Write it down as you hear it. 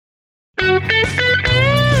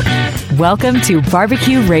Welcome to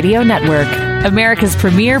Barbecue Radio Network, America's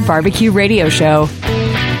premier barbecue radio show.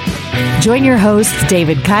 Join your hosts,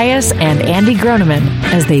 David Caius and Andy Groneman,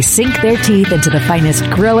 as they sink their teeth into the finest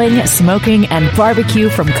grilling, smoking, and barbecue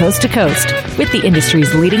from coast to coast with the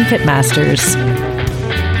industry's leading pitmasters.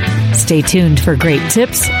 Stay tuned for great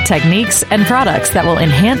tips, techniques, and products that will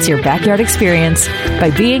enhance your backyard experience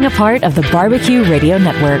by being a part of the Barbecue Radio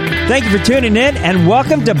Network. Thank you for tuning in, and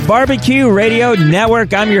welcome to Barbecue Radio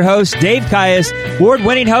Network. I'm your host, Dave Caius,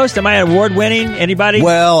 award-winning host. Am I award-winning? Anybody?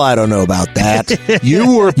 Well, I don't know about that.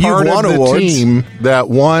 You were part of the awards. team that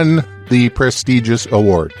won the prestigious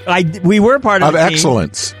award We were part of the team.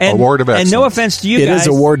 excellence. Award of excellence. And no offense to you It guys. is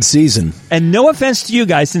award season. And no offense to you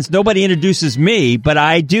guys, since nobody introduces me, but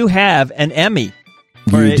I do have an Emmy.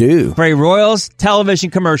 You do. For a Royals television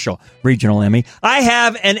commercial. Regional Emmy. I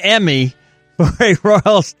have an Emmy for a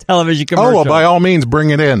Royals television commercial. Oh, well, by all means, bring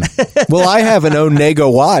it in. Well, I have an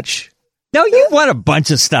Onego watch. No, you won a bunch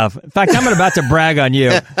of stuff. In fact, I'm about to brag on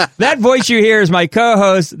you. That voice you hear is my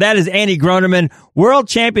co-host. That is Andy Groneman, world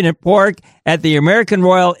champion at pork at the American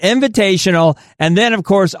Royal Invitational. And then, of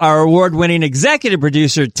course, our award-winning executive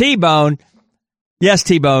producer, T-Bone. Yes,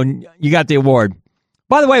 T-Bone, you got the award.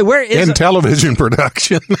 By the way, where is In television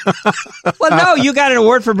production. Well, no, you got an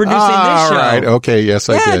award for producing this show. All right. Okay. Yes,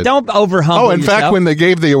 I did. Don't overhumble Oh, in yourself. fact, when they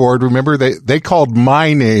gave the award, remember, they called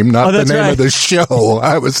my name, not the that's name right. of the show.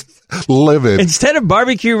 I was livid. Instead of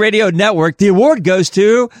Barbecue Radio Network, the award goes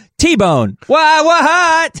to T-Bone.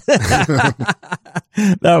 What?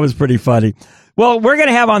 That was pretty funny. Well, we're going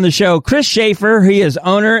to have on the show Chris Schaefer. He is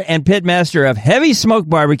owner and pitmaster of Heavy Smoke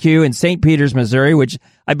Barbecue in St. Peters, Missouri, which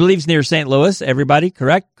I believe is near St. Louis. Everybody,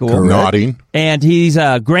 correct? Cool. Nodding. And he's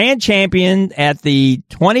a grand champion at the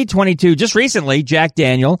 2022, just recently, Jack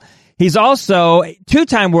Daniel. He's also a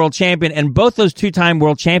two-time world champion, and both those two-time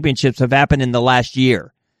world championships have happened in the last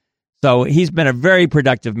year. So he's been a very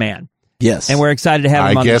productive man. Yes. And we're excited to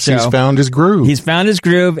have him on the show. I guess he's found his groove. He's found his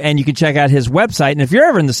groove, and you can check out his website. And if you're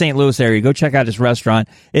ever in the St. Louis area, go check out his restaurant.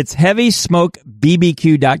 It's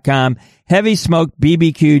HeavySmokeBBQ.com,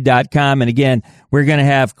 HeavySmokeBBQ.com. And again, we're going to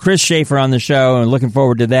have Chris Schaefer on the show, and looking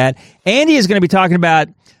forward to that. Andy is going to be talking about,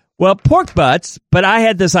 well, pork butts, but I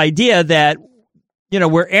had this idea that,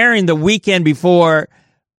 we're airing the weekend before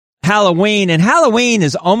Halloween, and Halloween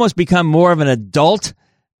has almost become more of an adult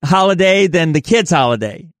holiday than the kids'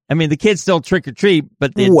 holiday. I mean, the kids still trick or treat,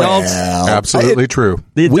 but the adults. Absolutely true.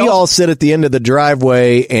 We all sit at the end of the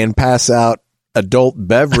driveway and pass out adult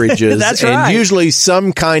beverages. That's and right. usually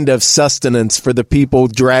some kind of sustenance for the people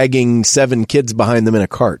dragging 7 kids behind them in a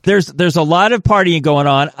cart. There's a lot of partying going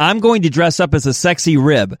on. I'm going to dress up as a sexy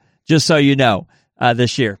rib, just so you know,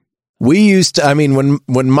 this year. We used to,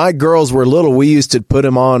 when my girls were little, we used to put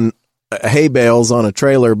them on hay bales on a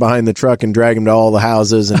trailer behind the truck and drag them to all the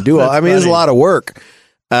houses and do all. It's a lot of work.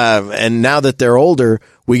 And now that they're older,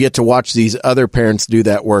 we get to watch these other parents do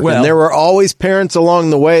that work. Well, and there were always parents along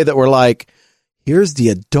the way that were like, here's the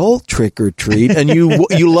adult trick or treat. And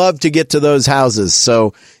you love to get to those houses.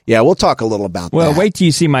 So, yeah, we'll talk a little about that. Well, wait till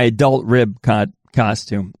you see my adult rib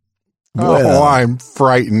costume. Oh, I'm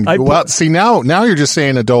frightened. See, now you're just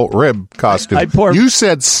saying adult rib costume. You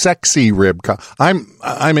said sexy rib.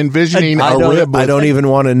 I'm envisioning a rib. I don't even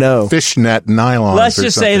want to know. Fishnet nylon. Let's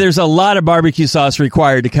just say there's a lot of barbecue sauce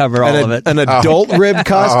required to cover all of it. An adult rib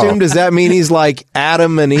costume? Does that mean he's like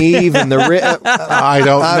Adam and Eve and the rib? I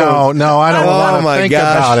don't know. No, I don't want to think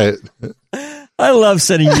about it. I love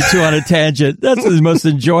sending you two on a tangent. That's the most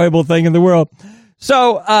enjoyable thing in the world.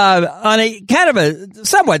 So, on a kind of a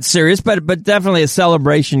somewhat serious, but definitely a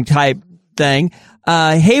celebration type thing,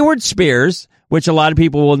 Hayward Spears, which a lot of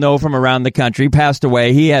people will know from around the country, passed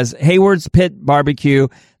away. He has Hayward's Pit Barbecue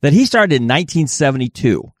that he started in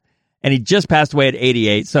 1972, and he just passed away at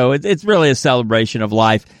 88. So it's really a celebration of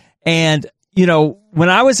life. And, when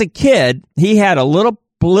I was a kid, he had a little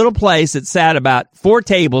place that sat about 4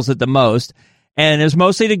 tables at the most. And it was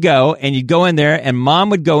mostly to go, and you'd go in there, and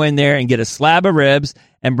Mom would go in there and get a slab of ribs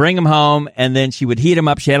and bring them home, and then she would heat them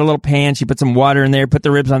up. She had a little pan. She put some water in there, put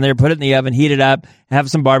the ribs on there, put it in the oven, heat it up, have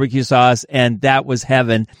some barbecue sauce, and that was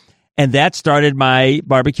heaven. And that started my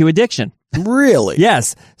barbecue addiction. Really?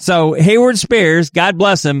 Yes. So Hayward Spears, God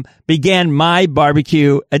bless him, began my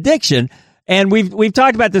barbecue addiction. And we've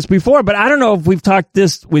talked about this before, but I don't know if we've talked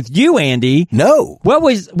this with you, Andy. No. What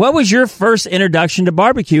was your first introduction to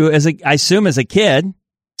barbecue I assume as a kid?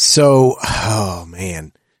 So, oh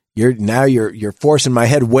man, you're forcing my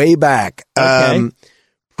head way back. Okay.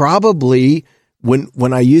 Probably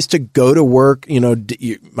when I used to go to work,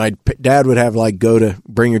 my dad would have like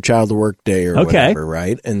bring your child to work day or whatever,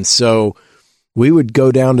 right? And so we would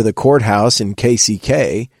go down to the courthouse in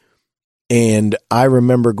KCK, and I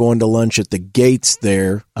remember going to lunch at the Gates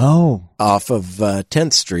there off of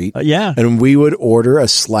 10th Street. Yeah. And we would order a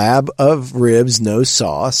slab of ribs, no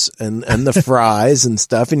sauce, and the fries and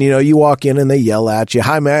stuff. And, you walk in and they yell at you,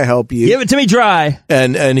 "Hi, may I help you?" "Give it to me dry."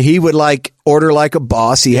 And he would order like a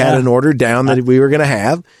boss. He had an order down that we were going to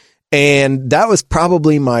have. And that was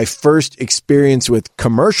probably my first experience with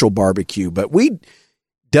commercial barbecue. But we'd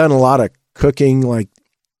done a lot of cooking,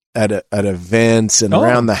 at events and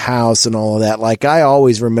around the house and all of that. I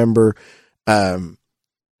always remember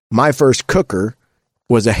my first cooker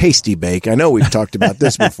was a Hasty Bake. I know we've talked about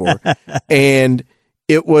this before. And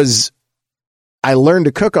I learned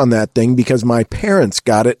to cook on that thing because my parents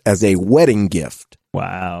got it as a wedding gift.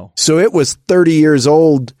 Wow. So it was 30 years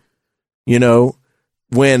old,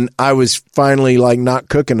 when I was finally not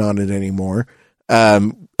cooking on it anymore.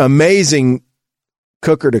 Amazing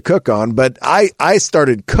cooker to cook on, but I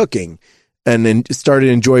started cooking and then started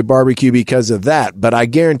to enjoy barbecue because of that. But I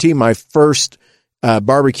guarantee my first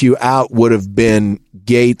barbecue out would have been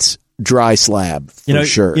Gates dry slab for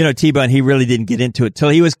sure. T-Bone, he really didn't get into it till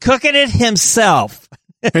he was cooking it himself.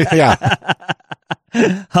 Yeah.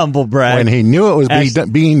 Humble brag. When he knew it was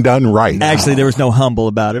being done right. Actually, there was no humble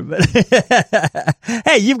about it. But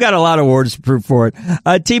hey, you've got a lot of words to prove for it.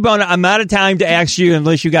 T-Bone, I'm out of time to ask you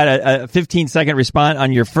unless you got a 15-second response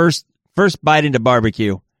on your first bite into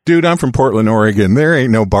barbecue. Dude, I'm from Portland, Oregon. There ain't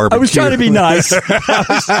no barbecue. I was trying to be nice.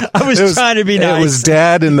 I was trying to be nice. It was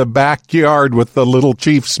Dad in the backyard with the little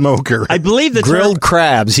Chief smoker. I believe the grilled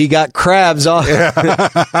crabs. He got crabs off. Yeah.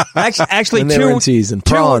 Actually,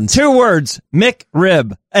 prawns. Two words: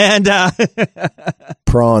 McRib and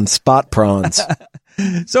prawns, spot prawns.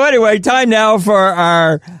 So anyway, time now for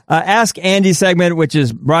our Ask Andy segment, which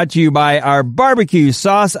is brought to you by our barbecue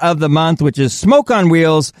sauce of the month, which is Smoke on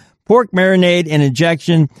Wheels pork marinade and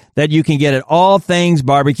injection that you can get at All Things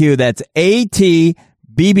Barbecue. That's atbbq.com.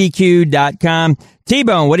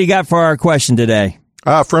 T-Bone, what do you got for our question today?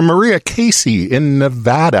 From Maria Casey in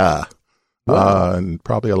Nevada. And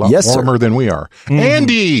probably a lot warmer than we are. Mm-hmm.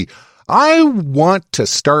 Andy, I want to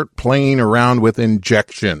start playing around with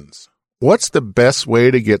injections. What's the best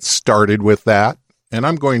way to get started with that? And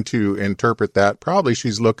I'm going to interpret that. Probably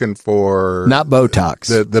she's looking for not Botox,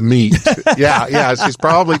 the meat. Yeah. She's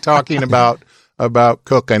probably talking about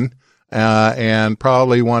cooking, and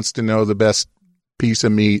probably wants to know the best piece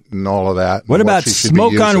of meat and all of that. What about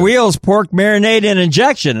Smoke on Wheels pork marinade and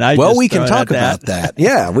injection? We can talk about that.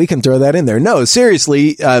 Yeah, we can throw that in there. No,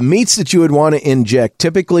 seriously, meats that you would want to inject.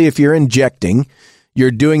 Typically, if you're injecting, you're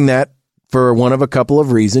doing that for one of a couple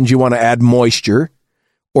of reasons. You want to add moisture,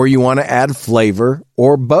 or you want to add flavor,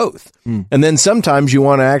 or both. And then sometimes you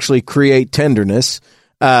want to actually create tenderness.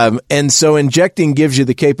 And so injecting gives you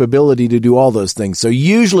the capability to do all those things. So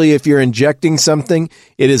usually if you're injecting something,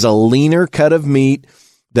 it is a leaner cut of meat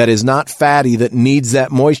that is not fatty, that needs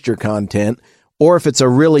that moisture content, or if it's a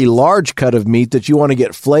really large cut of meat that you want to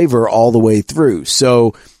get flavor all the way through.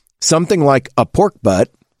 So something like a pork butt,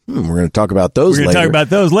 we're going to talk about those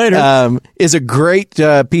later. Is a great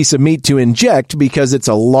piece of meat to inject because it's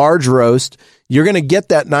a large roast. You're going to get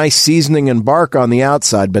that nice seasoning and bark on the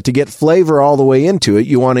outside, but to get flavor all the way into it,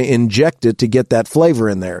 you want to inject it to get that flavor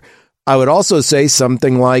in there. I would also say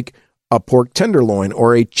something like a pork tenderloin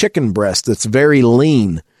or a chicken breast that's very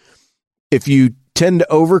lean. If you tend to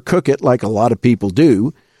overcook it like a lot of people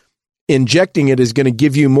do, injecting it is going to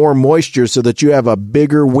give you more moisture so that you have a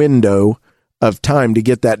bigger window of time to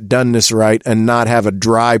get that doneness right and not have a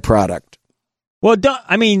dry product. Well,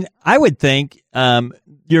 I would think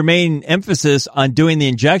your main emphasis on doing the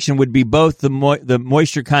injection would be both the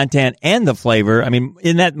moisture content and the flavor. I mean,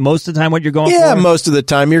 isn't that most of the time what you're going for? Yeah, most of the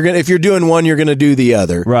time. If you're doing one, you're going to do the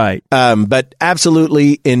other. Right. But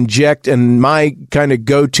absolutely inject, and my kind of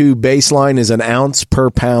go-to baseline is an ounce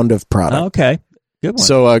per pound of product. Okay. Good one.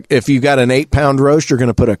 So if you got an 8-pound roast, you're going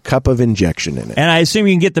to put a cup of injection in it. And I assume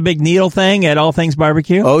you can get the big needle thing at All Things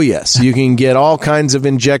Barbecue? Oh, yes. You can get all kinds of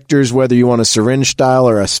injectors, whether you want a syringe style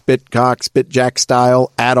or a spit jack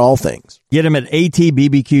style, at All Things. Get them at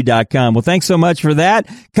atbbq.com. Well, thanks so much for that.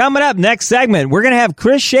 Coming up, next segment, we're going to have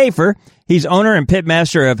Chris Schaefer. He's owner and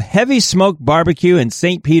pitmaster of Heavy Smoke Barbecue in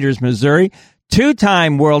St. Peters, Missouri.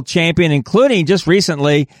 2-time world champion, including just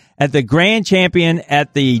recently at the grand champion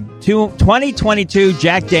at the 2022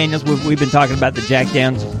 Jack Daniels. We've been talking about the Jack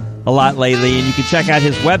Daniels a lot lately, and you can check out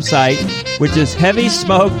his website, which is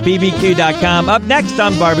heavysmokebbq.com. Up next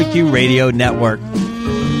on Barbecue Radio Network.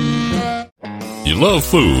 You love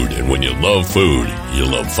food, and when you love food, you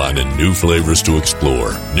love finding new flavors to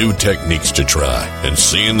explore, new techniques to try, and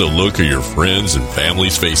seeing the look of your friends and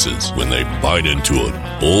family's faces when they bite into it.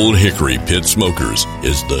 Old Hickory Pit Smokers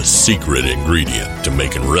is the secret ingredient to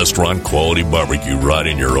making restaurant-quality barbecue right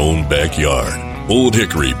in your own backyard. Old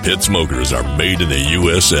Hickory Pit Smokers are made in the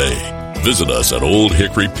USA. Visit us at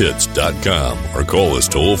oldhickorypits.com or call us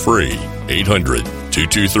toll-free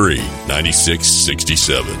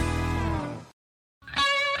 800-223-9667.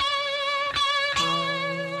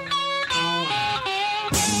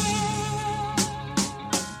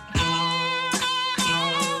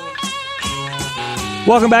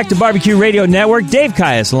 Welcome back to Barbecue Radio Network. Dave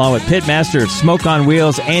Kias, along with Pitmaster of Smoke on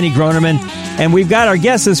Wheels, Andy Groneman. And we've got our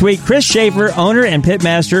guest this week, Chris Schaefer, owner and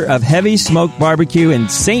pitmaster of Heavy Smoke Barbecue in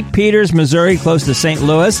St. Peters, Missouri, close to St.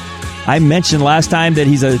 Louis. I mentioned last time that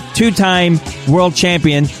he's a 2-time world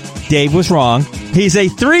champion. Dave was wrong. He's a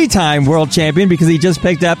 3-time world champion because he just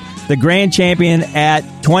picked up the grand champion at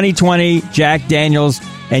 2020 Jack Daniels.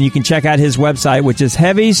 And you can check out his website, which is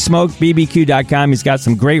HeavySmokeBBQ.com. He's got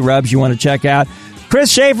some great rubs you want to check out. Chris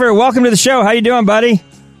Schaefer, welcome to the show. How you doing, buddy?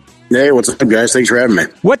 Hey, what's up, guys? Thanks for having me.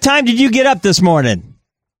 What time did you get up this morning?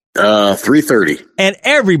 3:30. And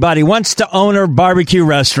everybody wants to own a barbecue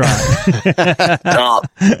restaurant.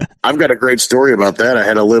 I've got a great story about that. I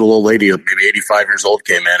had a little old lady, maybe 85 years old,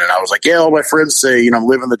 came in, and I was like, yeah, all my friends say, I'm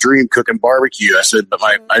living the dream cooking barbecue. I said, but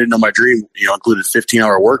I didn't know my dream, included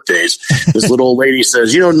 15-hour work days. This little old lady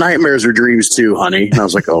says, nightmares are dreams too, honey. And I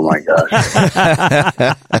was like, oh my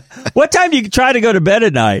gosh. What time do you try to go to bed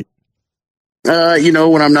at night?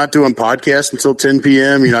 When I'm not doing podcasts until 10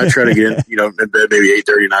 p.m., I try to get, in bed maybe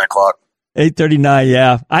 8:30, 9 o'clock. 8:39,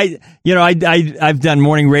 yeah. I've done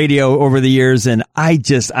morning radio over the years, and my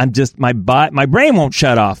brain won't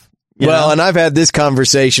shut off. And I've had this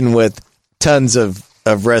conversation with tons of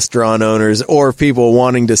restaurant owners or people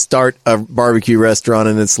wanting to start a barbecue restaurant,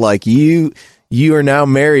 and it's like you are now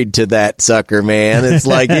married to that sucker, man. It's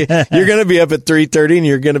like you're going to be up at 3:30 and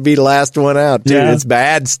you're going to be the last one out, too. Yeah. It's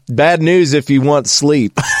bad news if you want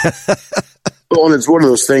sleep. Well, and it's one of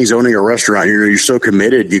those things, owning a restaurant, you're so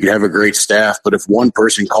committed, you can have a great staff, but if one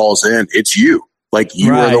person calls in, it's you. Like,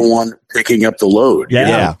 you are the one picking up the load.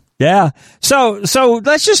 Yeah. Yeah. So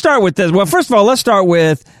let's just start with this. Well, first of all, let's start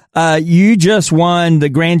with you just won the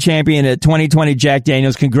grand champion at 2020 Jack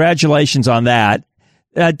Daniels. Congratulations on that.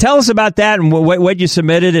 Tell us about that and what you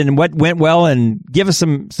submitted and what went well, and give us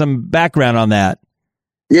some background on that.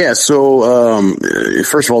 Yeah. So,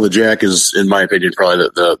 first of all, the Jack is, in my opinion, probably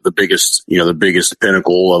the biggest, the biggest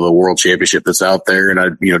pinnacle of a world championship that's out there. And I,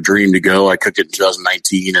 dreamed to go. I cooked it in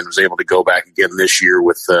 2019 and was able to go back again this year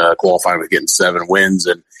with, qualifying with getting 7 wins.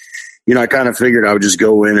 And, I kind of figured I would just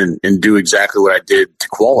go in and do exactly what I did to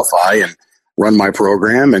qualify and run my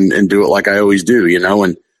program and do it like I always do,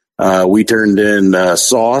 and, we turned in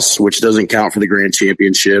sauce, which doesn't count for the grand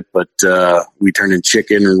championship, but we turned in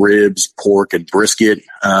chicken, ribs, pork, and brisket.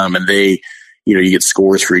 And they, you get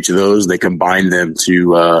scores for each of those. They combine them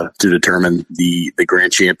to determine the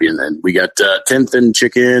grand champion. And we got 10th in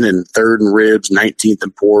chicken and 3rd in ribs, 19th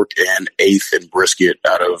in pork, and 8th in brisket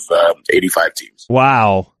out of 85 teams.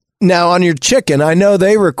 Wow. Now, on your chicken, I know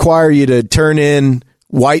they require you to turn in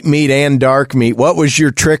white meat and dark meat. What was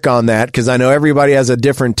your trick on that? Because I know everybody has a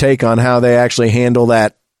different take on how they actually handle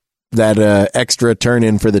that extra turn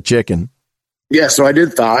in for the chicken. Yeah, so I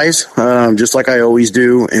did thighs, just like I always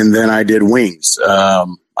do, and then I did wings.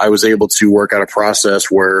 I was able to work out a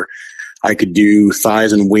process where I could do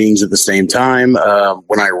thighs and wings at the same time.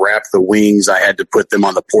 When I wrapped the wings, I had to put them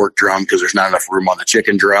on the pork drum because there's not enough room on the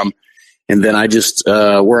chicken drum. And then I just,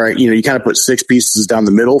 you kind of put 6 pieces down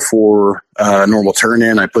the middle for a normal turn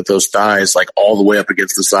in. I put those thighs like all the way up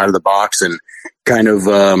against the side of the box and kind of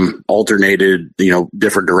alternated,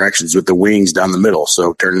 different directions with the wings down the middle.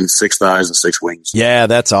 So turning 6 thighs and 6 wings. Yeah,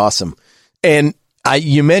 that's awesome. And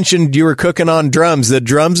you mentioned you were cooking on drums. The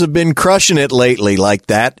drums have been crushing it lately like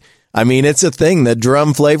that. I mean, it's a thing. The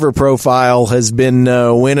drum flavor profile has been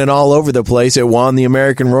winning all over the place. It won the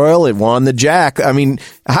American Royal. It won the Jack. I mean,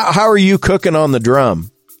 how are you cooking on the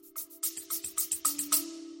drum?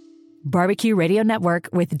 Barbecue Radio Network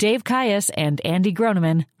with Dave Kias and Andy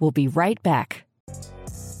Groneman will be right back.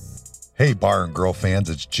 Hey, Bar and Grill fans,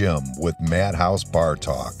 it's Jim with Madhouse Bar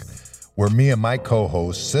Talk, where me and my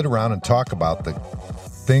co-hosts sit around and talk about the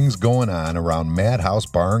things going on around Madhouse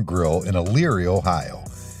Bar and Grill in Elyria, Ohio.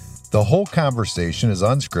 The whole conversation is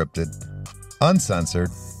unscripted, uncensored,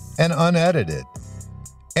 and unedited.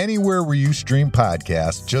 Anywhere where you stream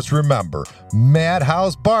podcasts, just remember,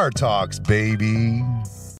 Madhouse Bar Talks, baby.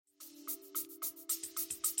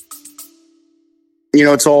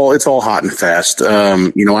 it's all hot and fast.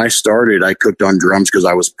 I cooked on drums because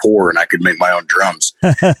I was poor and I could make my own drums.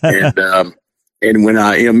 And when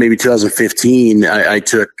maybe 2015, I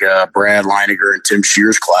took Brad Leiniger and Tim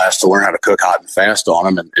Shear's class to learn how to cook hot and fast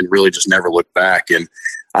on them, and really just never looked back. And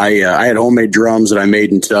I had homemade drums that I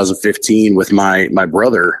made in 2015 with my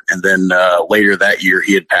brother, and then later that year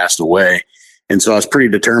he had passed away, and so I was pretty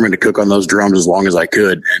determined to cook on those drums as long as I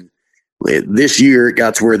could. And this year it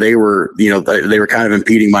got to where they were kind of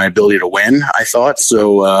impeding my ability to win, I thought.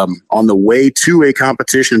 So on the way to a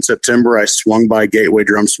competition in September, I swung by Gateway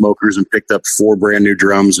Drum Smokers and picked up 4 brand new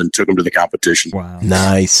drums and took them to the competition. Wow.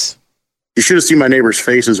 Nice. You should have seen my neighbors'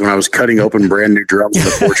 faces when I was cutting open brand new drums on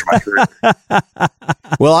the porch of my crib.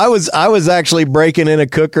 Well, I was actually breaking in a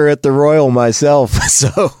cooker at the Royal myself.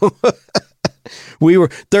 So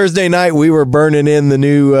Thursday night, we were burning in the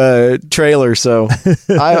new trailer. So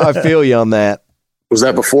I feel you on that. Was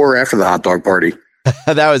that before or after the hot dog party?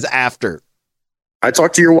 That was after. I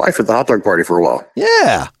talked to your wife at the hot dog party for a while.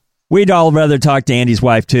 Yeah. We'd all rather talk to Andy's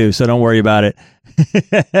wife too, so don't worry about it.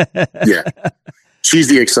 Yeah. She's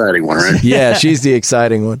the exciting one, right? Yeah, she's the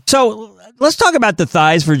exciting one. So let's talk about the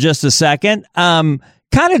thighs for just a second. Kind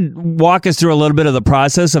of walk us through a little bit of the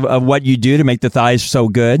process of what you do to make the thighs so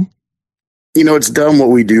good. It's dumb what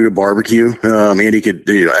we do to barbecue. Andy could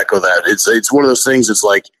echo that. It's one of those things. It's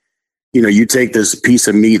like, you take this piece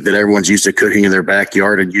of meat that everyone's used to cooking in their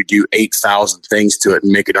backyard and you do 8,000 things to it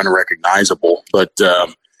and make it unrecognizable. But,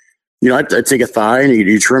 I take a thigh and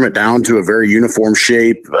you trim it down to a very uniform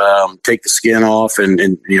shape, take the skin off and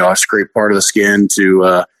I scrape part of the skin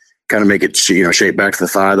to kind of make it, shape back to the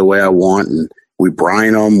thigh the way I want. And we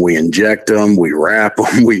brine them, we inject them, we wrap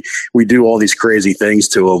them, we do all these crazy things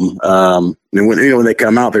to them. And when they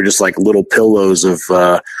come out, they're just like little pillows of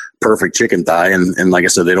perfect chicken thigh. And like I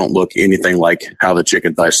said, they don't look anything like how the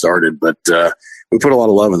chicken thigh started, but we put a lot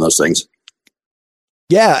of love in those things.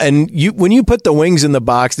 Yeah, and when you put the wings in the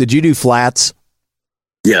box, did you do flats?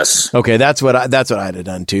 Yes. Okay, that's what I'd have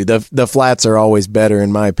done too. The flats are always better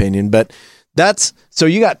in my opinion, but so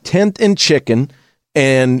you got 10th and chicken,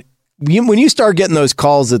 and when you start getting those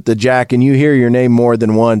calls at the Jack and you hear your name more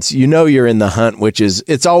than once, you're in the hunt,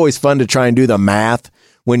 it's always fun to try and do the math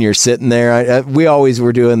when you're sitting there. We always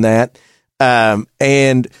were doing that.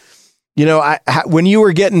 When you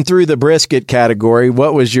were getting through the brisket category,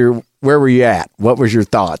 where were you at? What was your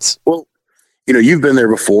thoughts? Well, you've been there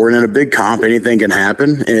before, and in a big comp, anything can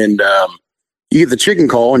happen. And you get the chicken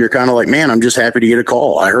call and you're kind of like, man, I'm just happy to get a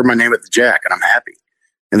call. I heard my name at the Jack and I'm happy.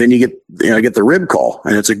 And then you get the rib call,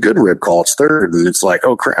 and it's a good rib call. It's third, and it's like,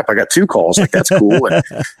 oh crap, I got 2 calls. Like, that's cool.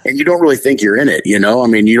 And you don't really think you're in it, you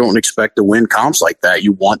don't expect to win comps like that.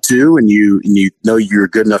 You want to, and you know you're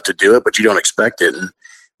good enough to do it, but you don't expect it. And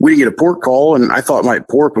we didn't get a pork call, and I thought my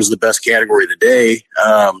pork was the best category of the day.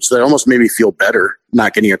 So that almost made me feel better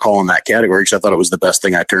not getting a call in that category, because I thought it was the best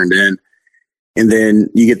thing I turned in. And then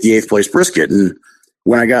you get the 8th place brisket, and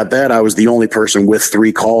when I got that, I was the only person with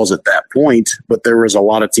 3 calls at that point, but there was a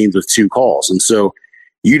lot of teams with 2 calls. And so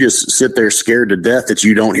you just sit there scared to death that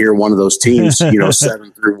you don't hear one of those teams, 7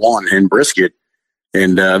 through 1 in brisket.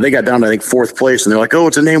 And they got down to, I think, 4th place, and they're like, oh,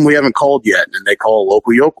 it's a name we haven't called yet. And they call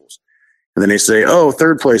Local Yokels. And then they say, oh,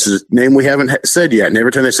 3rd place is a name we haven't said yet. And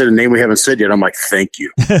every time they said a name we haven't said yet, I'm like, thank you.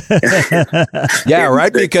 Yeah,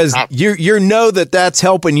 right. Because you know that's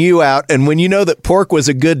helping you out. And when you know that pork was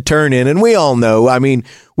a good turn in, and we all know, I mean,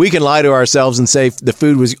 we can lie to ourselves and say the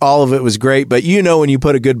food all of it was great, but when you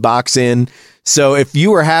put a good box in. So if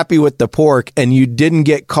you were happy with the pork and you didn't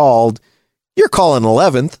get called, you're calling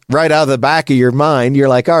 11th right out of the back of your mind. You're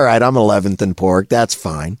like, all right, I'm 11th in pork. That's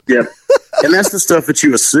fine. Yep. And that's the stuff that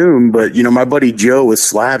you assume. But, my buddy Joe with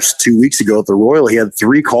Slaps 2 weeks ago at the Royal, he had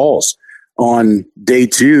 3 calls on day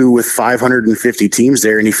 2 with 550 teams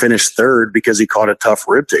there, and he finished 3rd because he caught a tough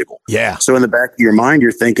rib table. Yeah. So in the back of your mind,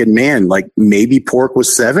 you're thinking, man, like maybe pork was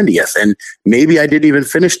 70th, and maybe I didn't even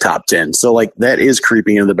finish top 10. So like that is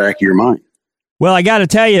creeping in the back of your mind. Well, I got to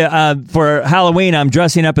tell you, for Halloween, I'm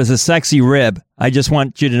dressing up as a sexy rib. I just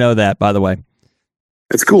want you to know that, by the way.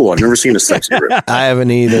 It's cool. I've never seen a sexy rib. I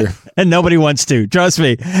haven't either. And nobody wants to. Trust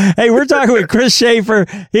me. Hey, we're talking with Chris Schaefer.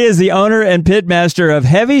 He is the owner and pitmaster of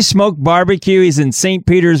Heavy Smoke Barbecue. He's in St.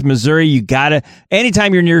 Peters, Missouri.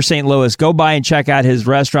 Anytime you're near St. Louis, go by and check out his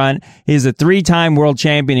restaurant. He's a 3-time world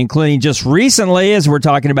champion, including just recently, as we're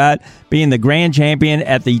talking about, being the grand champion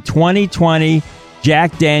at the 2020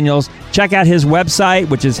 Jack Daniels. Check out his website,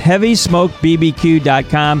 which is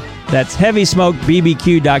HeavySmokeBBQ.com. That's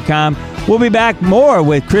HeavySmokeBBQ.com. We'll be back more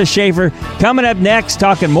with Chris Schaefer coming up next,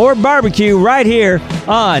 talking more barbecue right here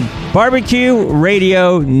on Barbecue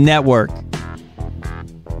Radio Network.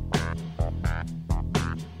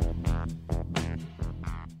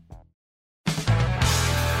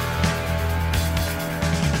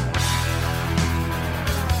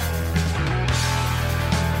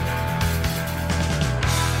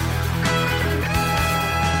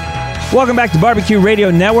 Welcome back to Barbecue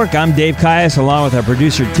Radio Network. I'm Dave Caius, along with our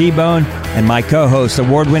producer T-Bone and my co-host,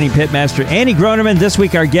 award-winning pitmaster Andy Groneman. This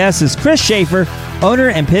week, our guest is Chris Schaefer, owner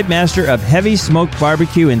and pitmaster of Heavy Smoked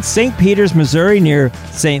Barbecue in St. Peters, Missouri, near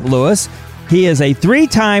St. Louis. He is a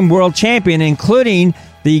 3-time world champion, including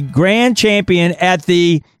the grand champion at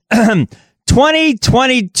the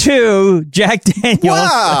 2022 Jack Daniels.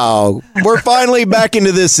 Wow, we're finally back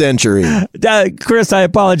into this century. Chris, I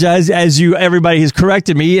apologize. As everybody has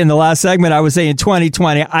corrected me in the last segment, I was saying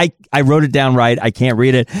 2020. I wrote it down right. I can't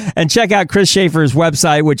read it. And check out Chris Schaefer's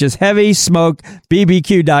website, which is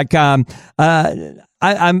HeavySmokedBBQ.com.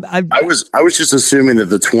 I was just assuming that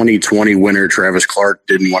the 2020 winner, Travis Clark,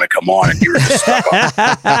 didn't want to come on, and you were just stuck on.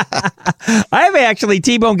 I have actually,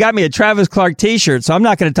 T-Bone got me a Travis Clark T-shirt, so I'm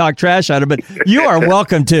not going to talk trash on it, but you are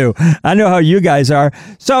welcome to. I know how you guys are.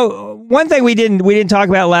 So one thing we didn't talk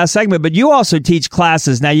about last segment, but you also teach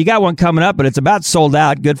classes. Now you got one coming up, but it's about sold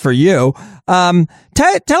out. Good for you.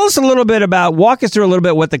 Tell us a little bit walk us through a little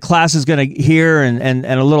bit what the class is going to hear and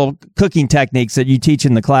a little cooking techniques that you teach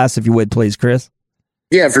in the class, if you would, please, Chris.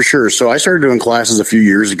 Yeah, for sure. So I started doing classes a few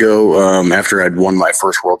years ago after I'd won my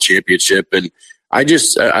first world championship, and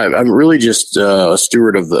I'm really just a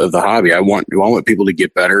steward of the hobby. I want people to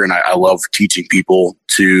get better, and I love teaching people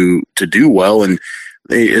to do well. And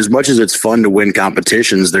as much as it's fun to win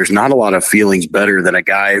competitions, there's not a lot of feelings better than a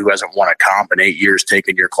guy who hasn't won a comp in 8 years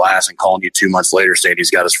taking your class and calling you 2 months later saying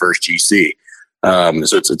he's got his first GC.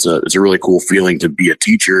 So it's a really cool feeling to be a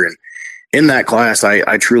teacher. And in that class,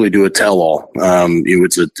 I truly do a tell-all.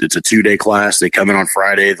 It's a 2-day class. They come in on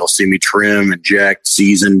Friday. They'll see me trim, inject,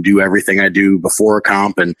 season, do everything I do before a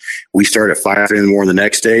comp. And we start at 5 in the morning the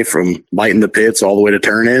next day, from lighting the pits all the way to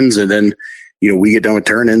turn-ins. And then, we get done with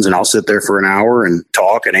turn-ins, and I'll sit there for an hour and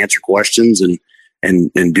talk and answer questions and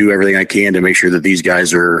do everything I can to make sure that these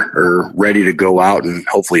guys are ready to go out and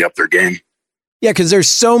hopefully up their game. Yeah, because there's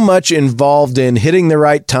so much involved in hitting the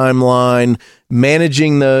right timeline,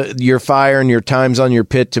 managing your fire and your times on your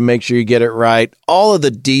pit to make sure you get it right. All of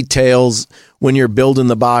the details when you're building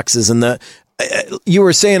the boxes, and you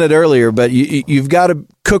were saying it earlier, but you've got to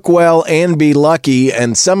cook well and be lucky,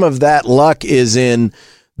 and some of that luck is in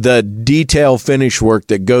the detail finish work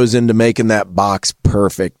that goes into making that box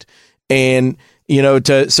perfect. And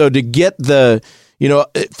to get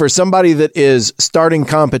for somebody that is starting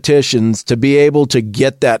competitions to be able to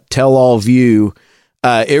get that tell-all view,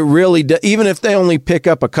 it really even if they only pick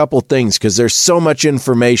up a couple things, because there's so much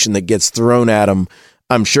information that gets thrown at them,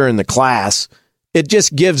 I'm sure, in the class, it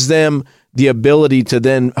just gives them the ability to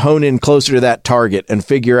then hone in closer to that target and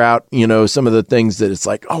figure out, some of the things that it's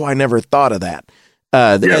like, oh, I never thought of that.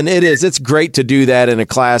 And it's great to do that in a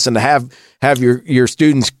class, and to have your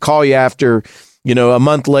students call you after, a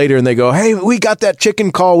month later, and they go, hey, we got that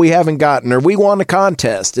chicken call we haven't gotten, or we won a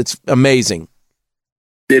contest. It's amazing.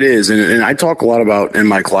 It is. And I talk a lot about in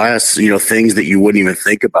my class, things that you wouldn't even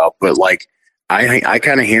think about, but like, I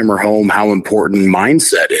kind of hammer home how important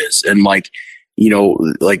mindset is. And like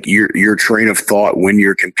your train of thought when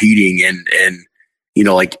you're competing, and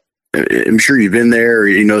like, I'm sure you've been there,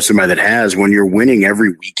 or somebody that has. When you're winning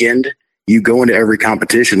every weekend, you go into every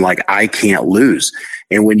competition like, I can't lose.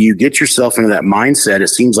 And when you get yourself into that mindset, it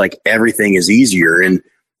seems like everything is easier. And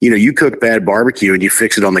you cook bad barbecue and you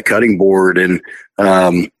fix it on the cutting board. And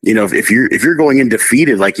if you're going in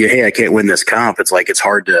defeated, like, hey, I can't win this comp, it's like it's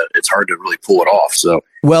hard to really pull it off. So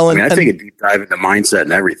I take a deep dive into mindset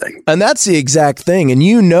and everything. And that's the exact thing. And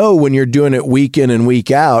when you're doing it week in and week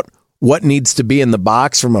out, what needs to be in the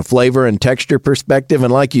box from a flavor and texture perspective.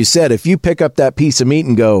 And like you said, if you pick up that piece of meat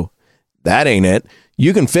and go, that ain't it,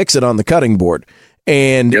 you can fix it on the cutting board.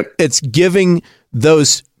 And It's giving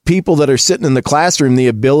those people that are sitting in the classroom the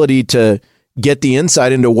ability to get the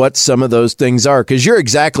insight into what some of those things are. Because you're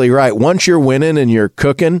exactly right. Once you're winning and you're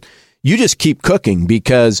cooking, you just keep cooking,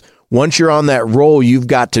 because once you're on that roll, you've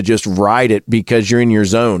got to just ride it because you're in your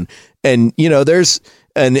zone. And, you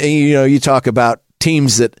talk about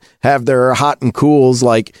teams that have their hot and cools,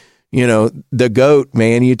 like, the GOAT,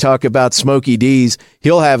 man. You talk about Smokey D's.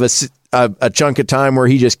 He'll have a chunk of time where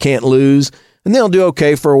he just can't lose, and they'll do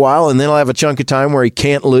okay for a while, and then he'll have a chunk of time where he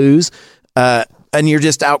can't lose, and you're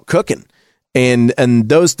just out cooking. And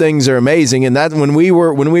those things are amazing. And that when we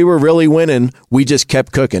were really winning, we just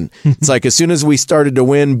kept cooking. It's like as soon as we started to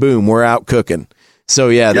win, boom, we're out cooking.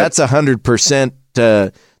 So that's 100%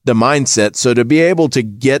 the mindset. So to be able to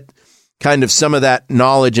get kind of some of that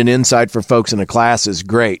knowledge and insight for folks in a class is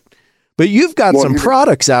great. But you've got some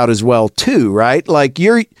products out as well too, right? Like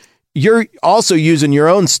you're also using your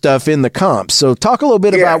own stuff in the comps. So talk a little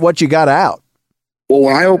bit about what you got out.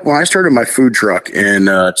 Well, when I started my food truck in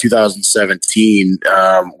 2017,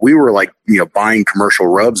 we were like, buying commercial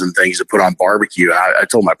rubs and things to put on barbecue. I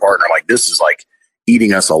told my partner, like, this is like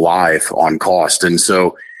eating us alive on cost. And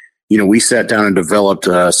so, we sat down and developed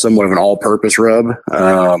somewhat of an all-purpose rub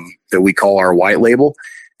that we call our white label.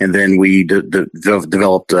 And then we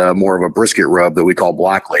developed more of a brisket rub that we call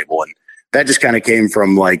black label. And that just kind of came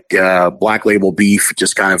from like black label beef,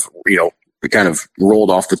 just kind of, it kind of rolled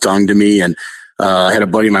off the tongue to me. And I had a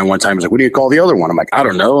buddy of mine one time, was like, what do you call the other one? I'm like, I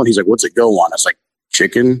don't know. And he's like, what's it go on? I was like,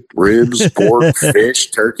 chicken, ribs, pork, fish,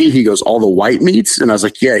 turkey. He goes, all the white meats. And I was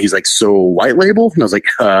like, yeah. He's like, so white label? And I was like,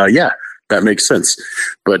 yeah, that makes sense.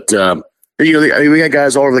 But, we got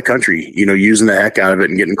guys all over the country, using the heck out of it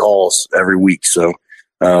and getting calls every week. So,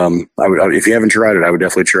 if you haven't tried it, I would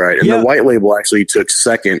definitely try it. And the white label actually took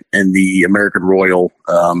second in the American Royal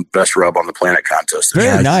Best Rub on the Planet contest.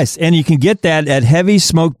 Very nice. And you can get that at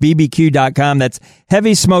HeavySmokeBBQ.com. That's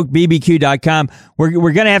HeavySmokeBBQ.com. We're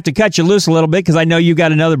going to have to cut you loose a little bit because I know you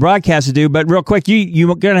got another broadcast to do. But real quick,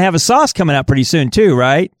 you're going to have a sauce coming out pretty soon too,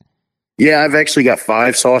 right? Yeah, I've actually got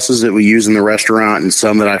 5 sauces that we use in the restaurant and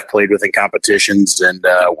some that I've played with in competitions. And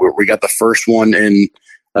we got the first one in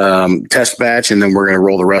test batch, and then we're going to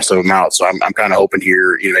roll the rest of them out. So I'm kind of hoping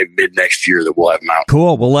here, mid next year that we'll have them out.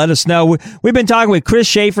 Cool. Well, let us know. We've been talking with Chris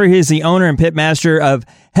Schaefer. He's the owner and pitmaster of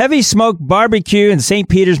Heavy Smoke Barbecue in St.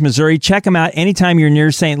 Peters, Missouri. Check him out anytime you're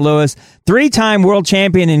near St. Louis. 3-time world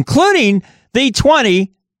champion, including the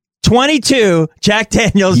 2022 Jack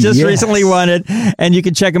Daniels just recently won it, and you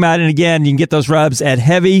can check them out. And again, you can get those rubs at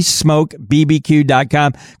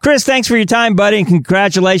HeavySmokeBBQ.com. Chris, thanks for your time, buddy, and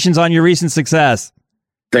congratulations on your recent success.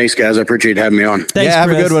 Thanks, guys. I appreciate having me on. Thanks, have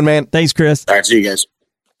Chris. a good one, man. Thanks, Chris. All right, see you guys.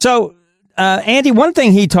 So, Andy, one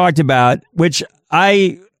thing he talked about, which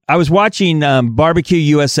I was watching Barbecue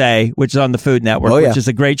USA, which is on the Food Network, which is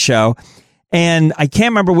a great show, and I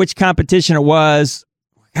can't remember which competition it was.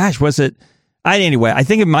 Gosh, was it? Anyway, I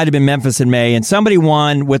think it might have been Memphis in May, and somebody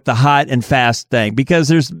won with the hot and fast thing because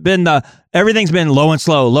there's been everything's been low and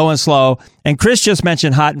slow. And Chris just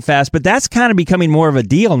mentioned hot and fast, but that's kind of becoming more of a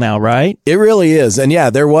deal now, right? It really is. And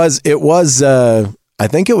yeah, it was, I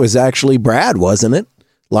think it was actually Brad, wasn't it?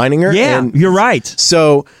 Leininger? Yeah, and you're right.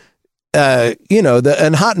 So,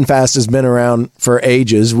 and hot and fast has been around for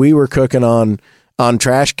ages. We were cooking on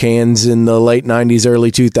trash cans in the late 90s,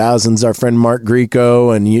 early 2000s. Our friend Mark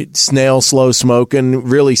Greco and Snail Slow Smoking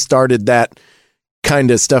really started that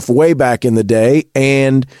kind of stuff way back in the day.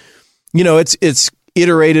 And, it's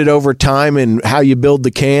iterated over time and how you build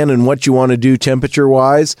the can and what you want to do temperature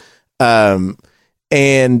wise. And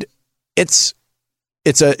it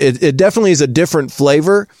definitely is a different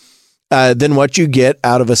flavor than what you get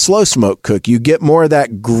out of a slow smoke cook. You get more of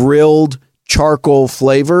that grilled charcoal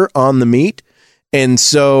flavor on the meat. And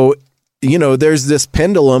so, there's this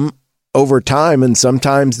pendulum over time, and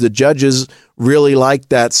sometimes the judges really like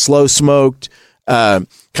that slow smoked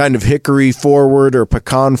kind of hickory forward or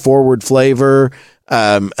pecan forward flavor,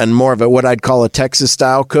 and more of what I'd call a Texas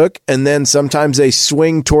style cook. And then sometimes they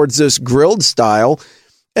swing towards this grilled style,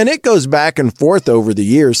 and it goes back and forth over the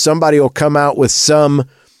years. Somebody will come out with some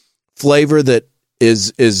flavor that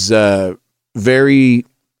is very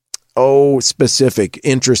specific,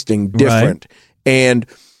 interesting, different. Right. And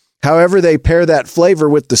however they pair that flavor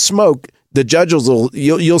with the smoke, the judges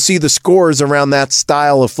you'll see the scores around that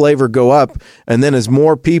style of flavor go up. And then as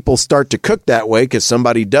more people start to cook that way, because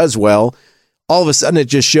somebody does well, all of a sudden it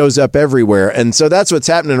just shows up everywhere. And so that's what's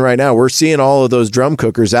happening right now. We're seeing all of those drum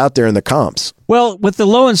cookers out there in the comps. Well, with the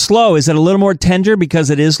low and slow, is it a little more tender because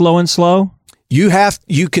it is low and slow? You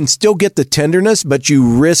can still get the tenderness, but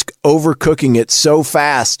you risk overcooking it so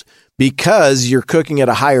fast because you're cooking at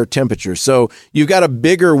a higher temperature. So you've got a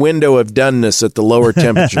bigger window of doneness at the lower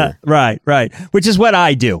temperature. Right. Which is what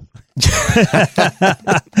I do. Because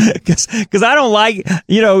I don't like,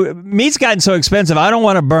 meat's gotten so expensive. I don't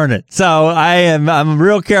want to burn it. So I'm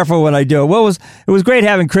real careful when I do it. Well, it was great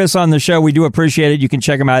having Chris on the show. We do appreciate it. You can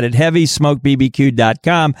check him out at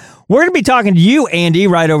HeavySmokeBBQ.com. We're going to be talking to you, Andy,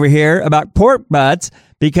 right over here about pork butts,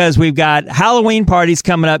 because we've got Halloween parties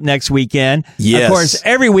coming up next weekend. Yes. Of course,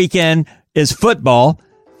 every weekend is football.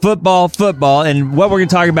 And what we're going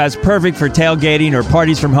to talk about is perfect for tailgating or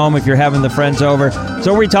parties from home if you're having the friends over.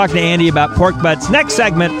 So we're talking to Andy about pork butts next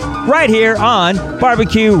segment right here on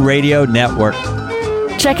Barbecue Radio Network.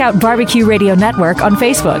 Check out Barbecue Radio Network on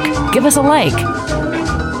Facebook. Give us a like.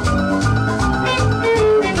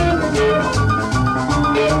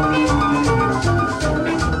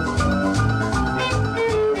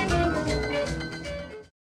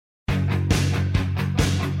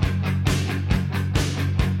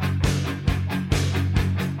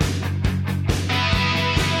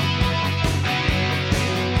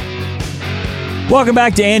 Welcome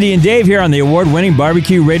back to Andy and Dave here on the award-winning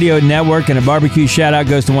Barbecue Radio Network, and a barbecue shout-out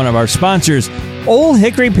goes to one of our sponsors, Old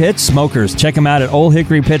Hickory Pits Smokers. Check them out at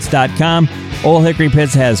oldhickorypits.com. Old Hickory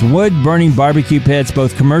Pits has wood-burning barbecue pits,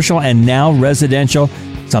 both commercial and now residential.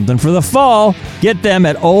 Something for the fall. Get them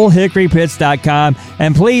at oldhickorypits.com,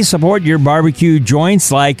 and please support your barbecue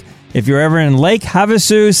joints, like if you're ever in Lake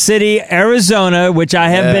Havasu City, Arizona, which I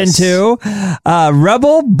have been to,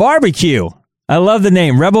 Rebel Barbecue. I love the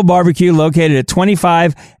name, Rebel Barbecue, located at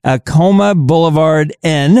 25 Acoma Boulevard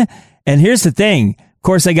N. And here's the thing. Of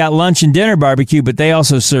course, they got lunch and dinner barbecue, but they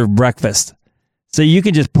also serve breakfast. So you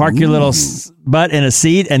can just park your little butt in a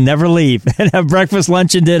seat and never leave and have breakfast,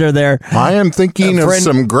 lunch, and dinner there. I am thinking of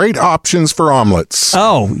some great options for omelets.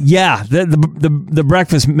 Oh, yeah. The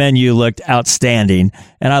breakfast menu looked outstanding,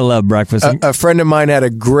 and I love breakfast. A friend of mine had a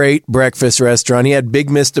great breakfast restaurant. He had Big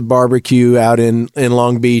Mista Barbecue out in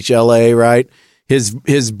Long Beach, L.A., right?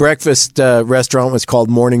 His breakfast restaurant was called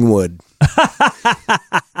Morningwood.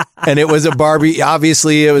 And it was a barbecue.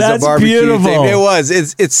 Obviously, it was a barbecue beautiful thing. It was.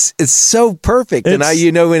 It's so perfect. And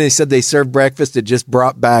when they said they served breakfast, it just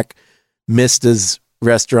brought back Mista's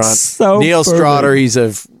restaurant. So Neil perfect. Straughter, he's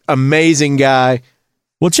an amazing guy.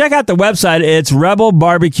 Well, check out the website. It's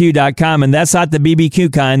rebelbarbecue.com, and that's not the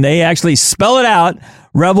BBQ kind. They actually spell it out,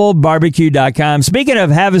 rebelbarbecue.com. Speaking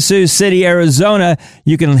of Havasu City, Arizona,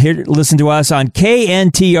 you can listen to us on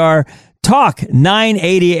KNTR Talk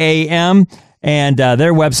 980 AM, and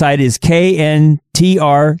their website is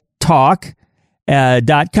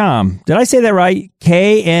kntrtalk.com. Did I say that right?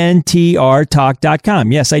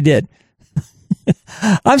 kntrtalk.com. Yes, I did.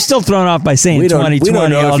 I'm still thrown off by saying 2020. We don't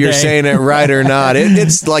know all if you're day. saying it right or not.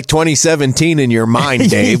 It's like 2017 in your mind,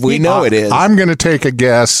 Dave. We know it is. I'm going to take a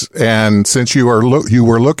guess, and since you were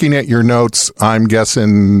looking at your notes, I'm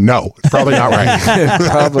guessing no. It's probably not right.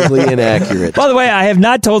 Probably inaccurate. By the way, I have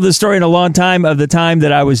not told this story in a long time, of the time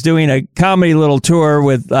that I was doing a comedy little tour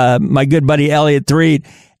with my good buddy Elliot Threed.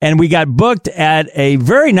 And we got booked at a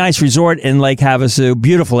very nice resort in Lake Havasu.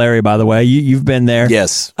 Beautiful area, by the way. You've been there.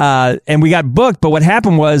 Yes. And we got booked, but what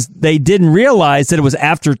happened was they didn't realize that it was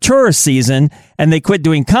after tourist season, and they quit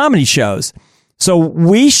doing comedy shows. So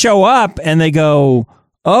we show up, and they go,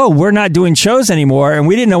 oh, we're not doing shows anymore, and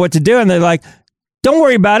we didn't know what to do. And they're like, don't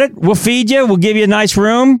worry about it. We'll feed you. We'll give you a nice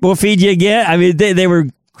room. We'll feed you again. I mean, they were...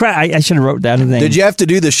 I should have wrote down the name. Did you have to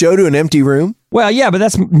do the show to an empty room? Well, yeah, but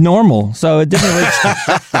that's normal, so it didn't really...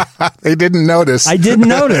 They didn't notice. I didn't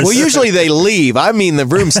notice. Well, usually they leave. I mean, the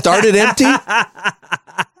room started empty.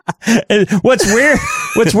 What's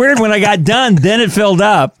weird, when I got done, then it filled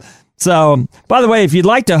up. So, by the way, if you'd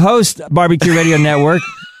like to host Barbecue Radio Network,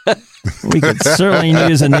 we could certainly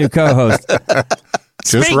use a new co-host.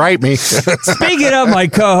 Just write me. Speaking of my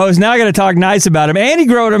co-host, now I got to talk nice about him. Andy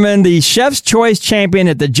Groneman, the Chef's Choice champion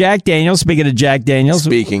at the Jack Daniels. Speaking of Jack Daniels,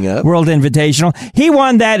 World Invitational, he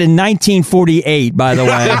won that in 1948. By the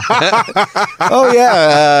way. Oh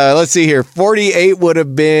yeah. Let's see here. 48 would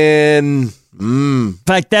have been. In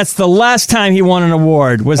fact, that's the last time he won an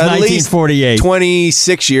award, was 1948.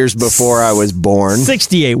 26 years before I was born.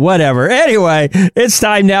 68, whatever. Anyway, it's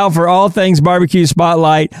time now for All Things Barbecue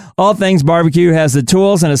Spotlight. All Things Barbecue has the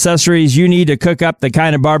tools and accessories you need to cook up the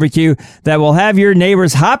kind of barbecue that will have your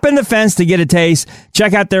neighbors hop in the fence to get a taste.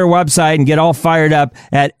 Check out their website and get all fired up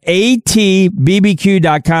at atbbq.com.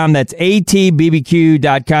 That's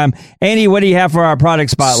atbbq.com. Andy, what do you have for our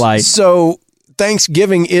product spotlight? So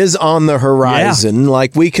Thanksgiving is on the horizon. Yeah.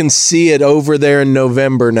 Like, we can see it over there in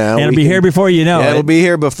November now. And it'll be here before you know it. It'll be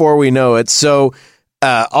here before we know it. So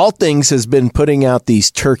All Things has been putting out these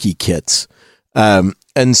turkey kits. And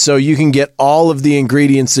so you can get all of the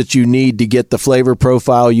ingredients that you need to get the flavor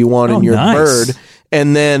profile you want in your bird.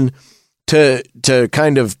 And then to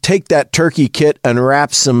kind of take that turkey kit and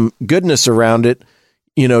wrap some goodness around it,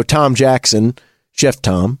 Tom Jackson, Chef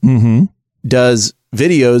Tom, does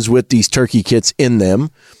videos with these turkey kits in them.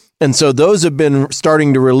 And so those have been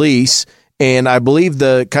starting to release. And I believe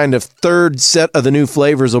the kind of third set of the new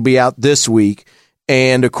flavors will be out this week.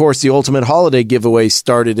 And of course, the Ultimate Holiday giveaway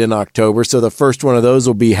started in October. So the first one of those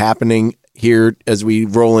will be happening here as we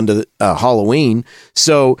roll into Halloween.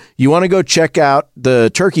 So you want to go check out the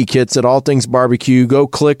turkey kits at All Things Barbecue. Go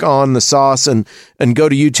click on the sauce and go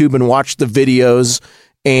to YouTube and watch the videos.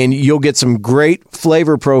 And you'll get some great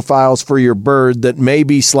flavor profiles for your bird that may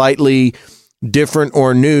be slightly different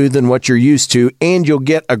or new than what you're used to. And you'll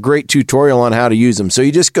get a great tutorial on how to use them. So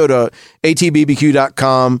you just go to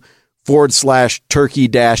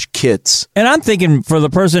atbbq.com/turkey-kits. And I'm thinking, for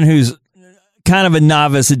the person who's kind of a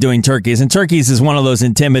novice at doing turkeys, and turkeys is one of those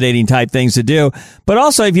intimidating type things to do. But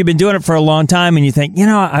also, if you've been doing it for a long time and you think,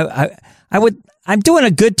 I I'm doing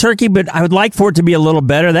a good turkey, but I would like for it to be a little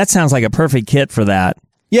better. That sounds like a perfect kit for that.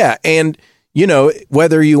 Yeah, and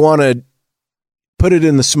whether you want to put it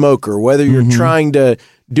in the smoker, whether you're trying to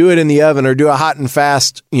do it in the oven or do a hot and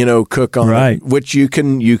fast, cook on it, which you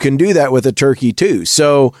can do that with a turkey too.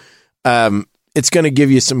 So it's going to give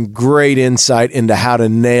you some great insight into how to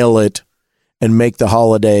nail it and make the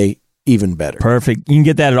holiday even better. Perfect. You can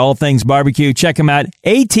get that at All Things Barbecue. Check them out,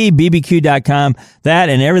 atbbq.com. That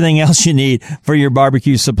and everything else you need for your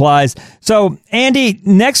barbecue supplies. So, Andy,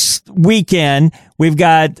 next weekend,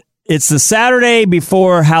 it's the Saturday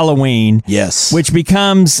before Halloween. Yes. Which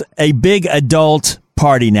becomes a big adult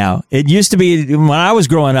party now. It used to be when I was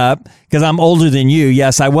growing up, because I'm older than you.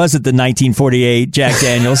 Yes, I was at the 1948 Jack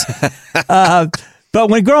Daniels. But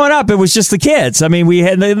when growing up, it was just the kids. I mean,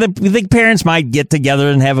 the parents might get together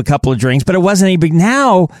and have a couple of drinks, but it wasn't any big.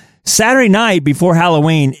 Now, Saturday night before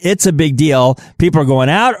Halloween, it's a big deal. People are going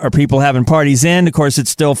out or people having parties in. Of course, it's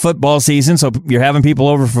still football season, so you're having people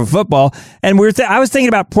over for football. And I was thinking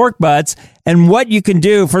about pork butts and what you can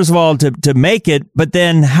do, first of all, to make it, but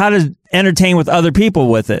then how to entertain with other people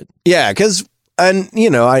with it. Yeah, because,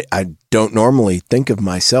 I don't normally think of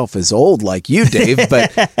myself as old like you, Dave,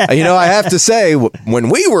 but I have to say, when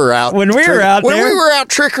we were out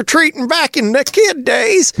trick or treating back in the kid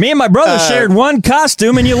days, me and my brother shared one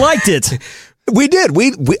costume, and you liked it. We did.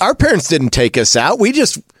 We our parents didn't take us out. We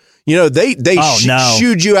just, they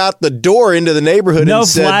shooed you out the door into the neighborhood. No and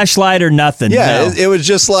said, flashlight or nothing. Yeah, no. It was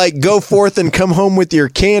just like go forth and come home with your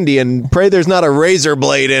candy and pray there's not a razor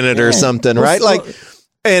blade in it or something, right?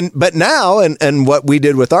 But now, and what we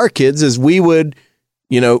did with our kids is we would,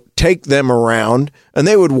 take them around and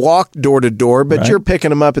they would walk door to door, but you're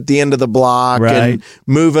picking them up at the end of the block and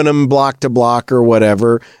moving them block to block or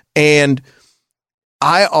whatever. And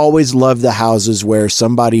I always loved the houses where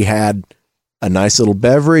somebody had a nice little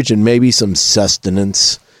beverage and maybe some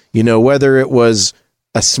sustenance, whether it was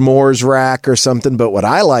a s'mores rack or something. But what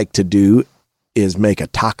I like to do is make a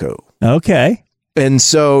taco. Okay. And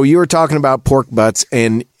so you were talking about pork butts,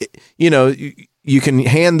 and, you can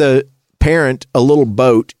hand the parent a little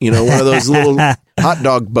boat, one of those little hot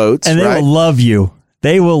dog boats. And they will love you.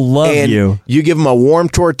 They will love you. You give them a warm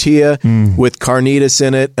tortilla with carnitas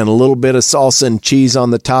in it and a little bit of salsa and cheese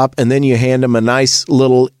on the top. And then you hand them a nice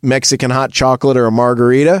little Mexican hot chocolate or a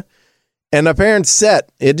margarita. And the parent's set.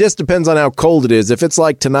 It just depends on how cold it is. If it's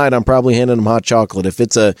like tonight, I'm probably handing them hot chocolate. If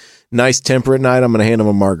it's a nice temperate night, I'm going to hand them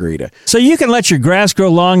a margarita. So you can let your grass grow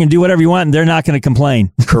long and do whatever you want, and they're not going to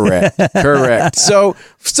complain. Correct. So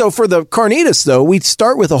for the carnitas, though, we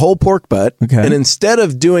start with a whole pork butt. Okay. And instead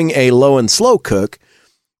of doing a low and slow cook,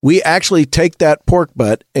 we actually take that pork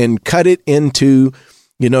butt and cut it into,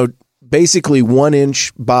 basically 1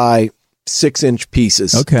 inch by 6 inch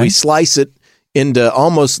pieces. Okay. We slice it into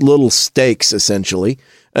almost little steaks, essentially.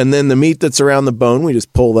 And then the meat that's around the bone, we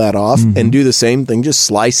just pull that off and do the same thing, just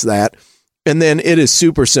slice that. And then it is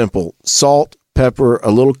super simple. Salt, pepper, a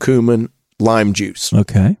little cumin, lime juice.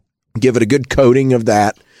 Okay. Give it a good coating of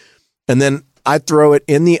that. And then I throw it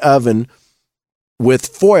in the oven with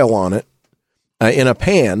foil on it in a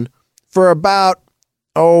pan for about,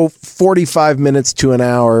 45 minutes to an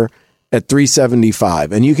hour at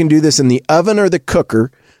 375. And you can do this in the oven or the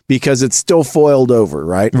cooker, because it's still foiled over,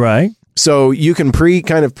 right? Right. So you can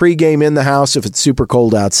pre-game in the house if it's super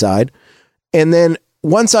cold outside. And then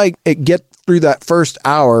once I get through that first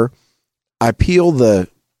hour, I peel the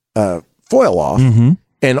foil off,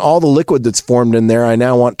 and all the liquid that's formed in there, I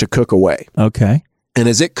now want to cook away. Okay. And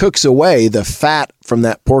as it cooks away, the fat from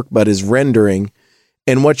that pork butt is rendering,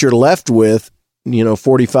 and what you're left with,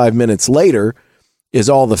 45 minutes later, is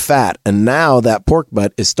all the fat. And now that pork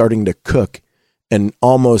butt is starting to cook and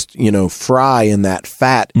almost, fry in that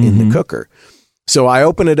fat in the cooker. So I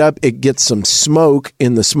open it up, it gets some smoke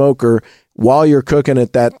in the smoker while you're cooking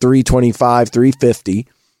at that 325, 350,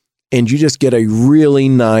 and you just get a really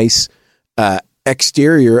nice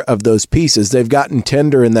exterior of those pieces. They've gotten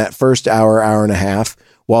tender in that first hour and a half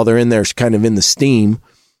while they're in there kind of in the steam.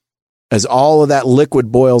 As all of that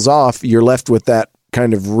liquid boils off, you're left with that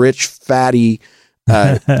kind of rich, fatty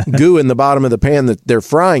goo in the bottom of the pan that they're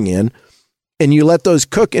frying in. And you let those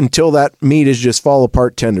cook until that meat is just fall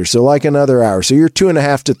apart tender. So like another hour. So you're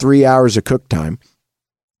 2.5 to 3 hours of cook time.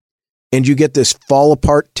 And you get this fall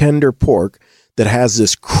apart tender pork that has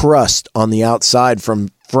this crust on the outside from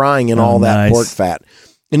frying in all that pork fat.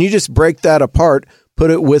 And you just break that apart,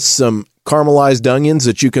 put it with some caramelized onions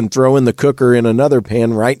that you can throw in the cooker in another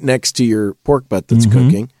pan right next to your pork butt that's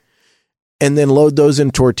cooking. And then load those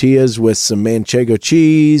in tortillas with some manchego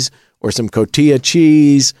cheese or some cotija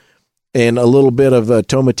cheese. and a little bit of a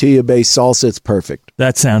tomatilla-based salsa. It's perfect.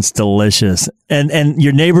 That sounds delicious. And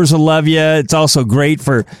your neighbors will love you. It's also great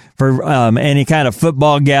for any kind of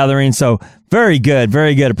football gathering. So very good,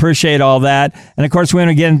 very good. Appreciate all that. And, of course, we want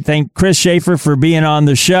to again thank Chris Schaefer for being on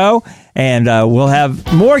the show. And we'll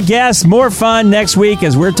have more guests, more fun next week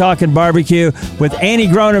as we're talking barbecue with Andy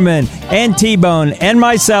Groneman and T-Bone and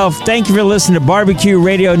myself. Thank you for listening to Barbecue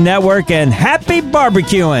Radio Network, and happy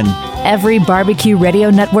barbecuing. Every Barbecue Radio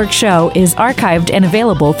Network show is archived and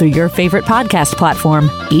available through your favorite podcast platform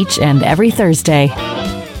each and every Thursday.